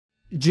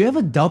Do you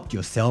ever doubt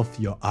yourself,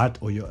 your art,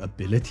 or your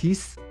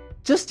abilities?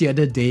 Just the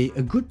other day,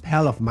 a good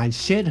pal of mine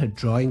shared her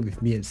drawing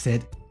with me and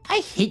said, "I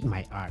hate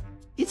my art.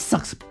 It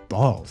sucks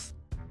balls."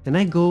 And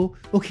I go,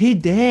 "Okay,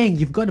 dang,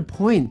 you've got a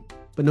point.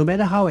 But no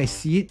matter how I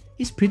see it,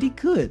 it's pretty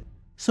good.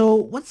 So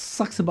what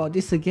sucks about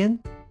this again?"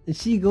 And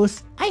she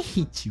goes, "I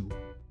hate you."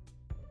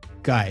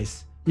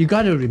 Guys, you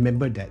gotta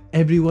remember that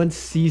everyone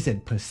sees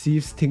and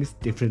perceives things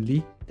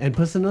differently, and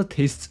personal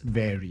tastes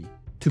vary.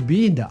 To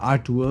be in the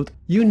art world,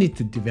 you need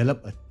to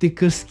develop a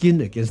thicker skin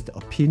against the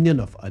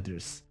opinion of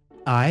others.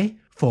 I,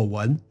 for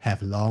one,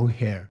 have long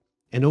hair.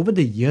 And over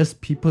the years,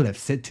 people have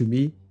said to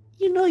me,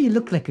 "You know you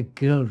look like a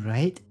girl,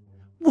 right?"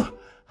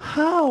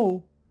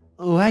 How?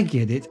 Oh, I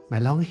get it, my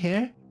long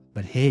hair.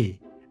 But hey,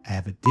 I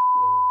have a dick.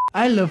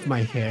 I love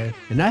my hair,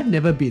 and I've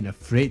never been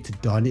afraid to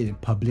don it in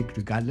public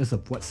regardless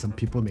of what some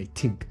people may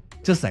think.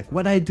 Just like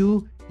what I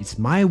do, it's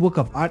my work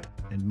of art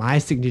and my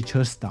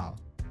signature style.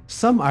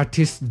 Some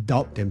artists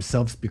doubt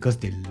themselves because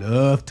they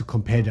love to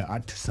compare their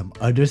art to some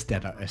others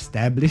that are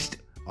established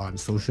on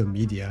social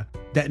media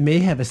that may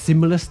have a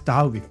similar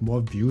style with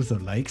more views or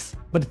likes,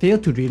 but fail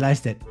to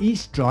realize that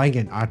each drawing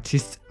and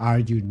artist are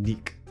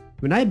unique.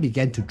 When I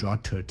began to draw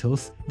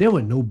turtles, there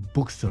were no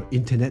books or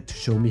internet to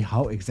show me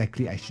how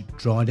exactly I should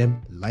draw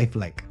them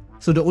lifelike.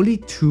 So the only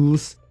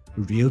tools,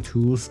 real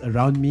tools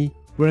around me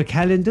were a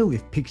calendar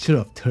with picture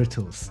of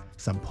turtles,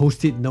 some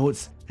post-it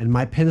notes, and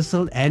my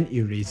pencil and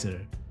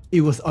eraser. It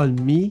was on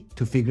me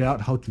to figure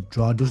out how to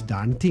draw those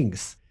darn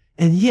things.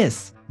 And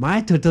yes, my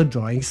turtle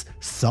drawings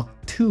suck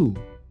too.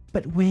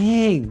 But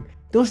Wang,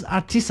 those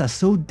artists are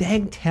so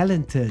dang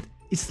talented.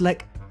 It's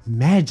like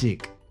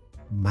magic.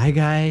 My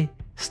guy,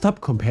 stop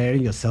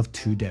comparing yourself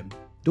to them.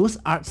 Those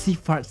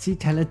artsy-fartsy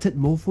talented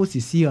mofos you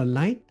see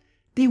online,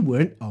 they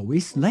weren't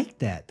always like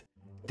that.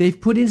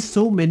 They've put in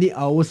so many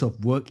hours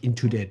of work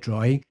into their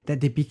drawing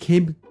that they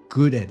became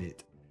good at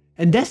it.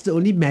 And that's the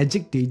only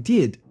magic they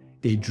did.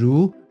 They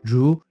drew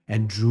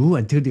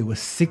until they were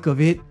sick of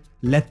it,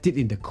 left it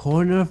in the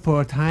corner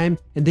for a time,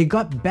 and they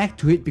got back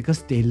to it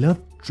because they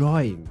loved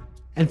drawing.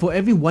 And for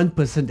every one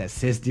person that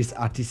says this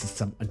artist is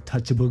some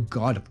untouchable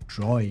god of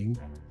drawing,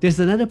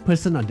 there's another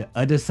person on the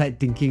other side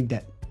thinking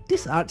that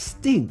this art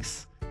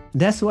stinks.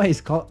 That's why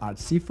it's called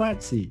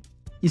artsy-fartsy.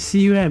 You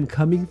see where I'm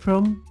coming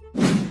from?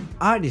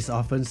 Art is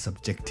often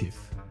subjective.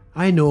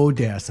 I know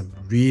there are some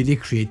really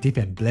creative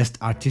and blessed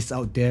artists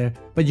out there,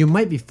 but you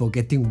might be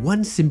forgetting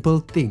one simple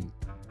thing.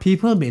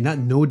 People may not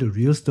know the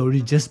real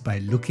story just by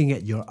looking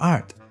at your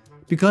art.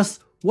 Because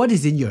what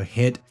is in your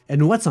head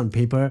and what's on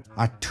paper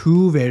are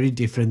two very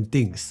different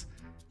things.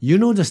 You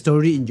know the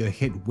story in your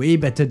head way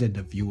better than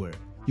the viewer.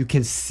 You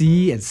can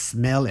see and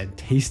smell and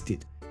taste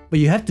it. But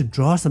you have to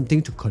draw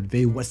something to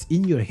convey what's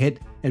in your head,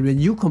 and when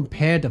you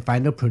compare the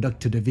final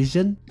product to the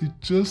vision, it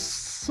just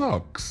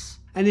sucks.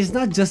 And it's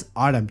not just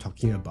art I'm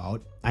talking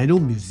about. I know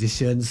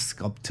musicians,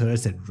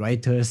 sculptors, and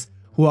writers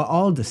who are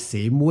all the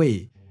same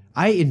way.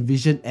 I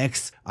envision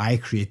X, I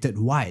created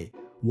Y.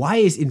 Y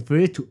is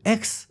inferior to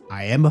X,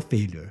 I am a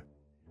failure.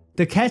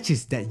 The catch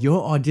is that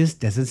your audience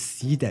doesn't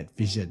see that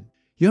vision.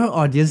 Your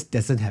audience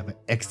doesn't have an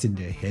X in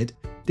their head,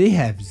 they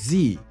have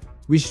Z,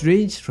 which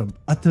range from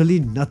utterly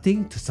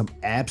nothing to some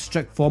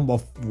abstract form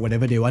of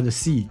whatever they want to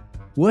see.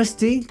 Worst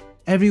thing,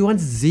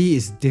 everyone's Z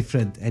is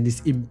different and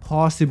it's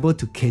impossible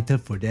to cater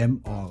for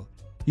them all.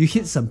 You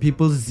hit some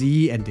people's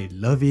Z and they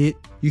love it,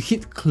 you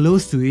hit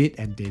close to it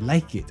and they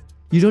like it.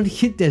 You don't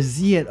hit their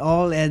Z at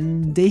all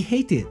and they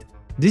hate it.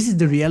 This is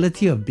the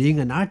reality of being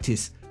an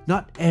artist.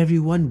 Not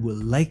everyone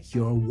will like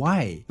your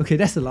Y. Okay,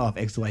 that's a lot of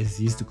X, Y,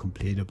 Z's to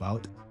complain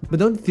about. But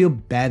don't feel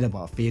bad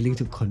about failing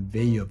to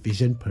convey your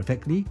vision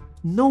perfectly.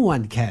 No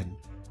one can.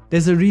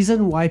 There's a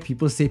reason why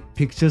people say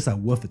pictures are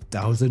worth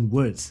 1,000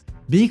 words.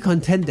 Be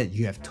content that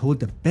you have told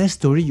the best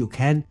story you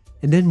can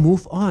and then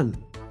move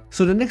on.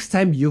 So the next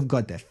time you've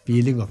got that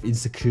feeling of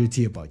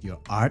insecurity about your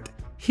art,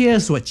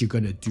 here's what you're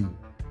gonna do.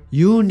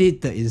 You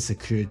need the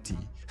insecurity.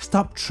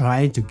 Stop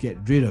trying to get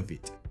rid of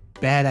it.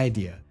 Bad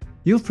idea.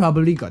 You've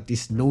probably got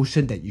this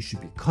notion that you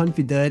should be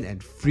confident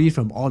and free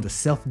from all the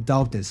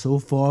self-doubt and so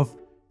forth.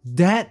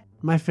 That,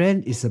 my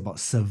friend, is about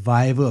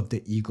survival of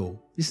the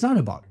ego. It's not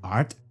about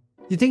art.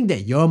 You think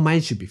that your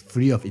mind should be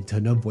free of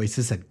internal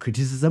voices and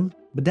criticism,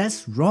 but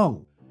that's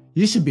wrong.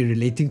 You should be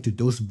relating to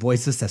those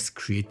voices as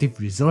creative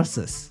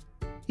resources.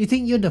 You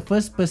think you're the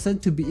first person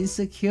to be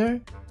insecure?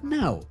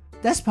 No,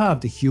 that's part of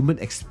the human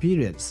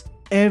experience.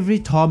 Every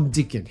Tom,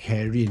 Dick and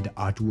Harry in the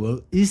art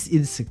world is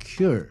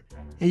insecure.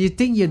 And you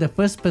think you're the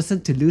first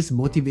person to lose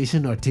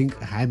motivation or think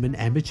I'm an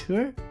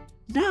amateur?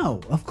 No,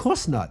 of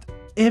course not.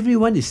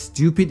 Everyone is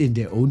stupid in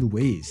their own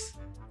ways.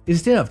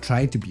 Instead of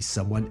trying to be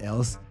someone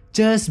else,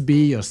 just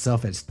be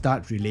yourself and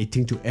start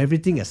relating to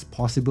everything as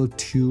possible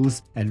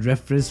tools and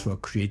reference for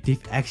creative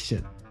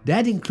action.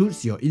 That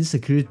includes your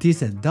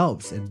insecurities and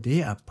doubts, and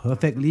they are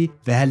perfectly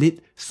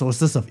valid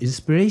sources of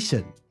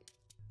inspiration.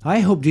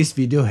 I hope this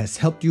video has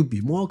helped you be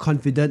more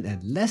confident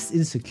and less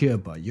insecure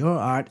about your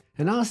art,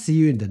 and I'll see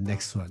you in the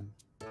next one.